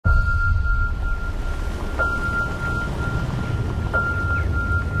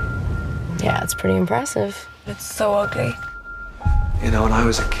That's pretty impressive. It's so ugly. You know, when I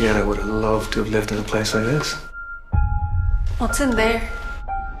was a kid, I would have loved to have lived in a place like this. What's in there?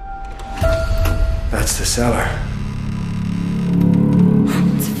 That's the cellar.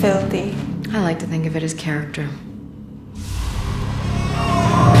 It's filthy. I like to think of it as character.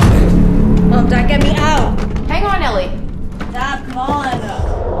 Mom, Dad, get me out! Hang on, Ellie. Dad, come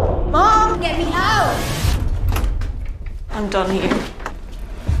on! Mom, get me out! I'm done here.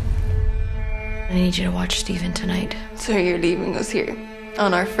 I need you to watch Stephen tonight. So you're leaving us here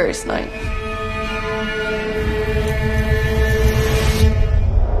on our first night?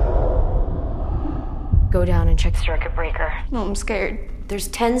 Go down and check the circuit breaker. No, I'm scared. There's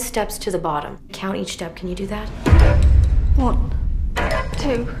 10 steps to the bottom. Count each step. Can you do that? 1,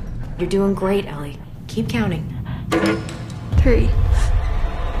 2, You're doing great, Ellie. Keep counting. 3.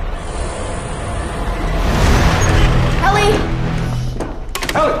 Ellie!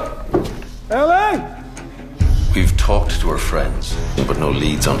 Ellie! We've talked to her friends, but no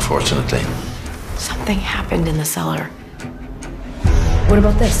leads, unfortunately. Something happened in the cellar. What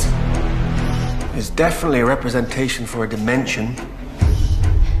about this? It's definitely a representation for a dimension.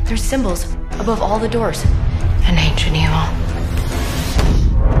 There's symbols above all the doors. An ancient evil.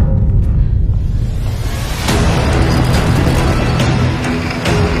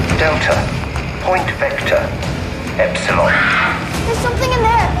 Delta, point vector, epsilon. There's something in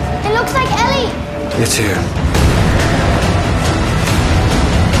there. It looks like Ellie. It's here.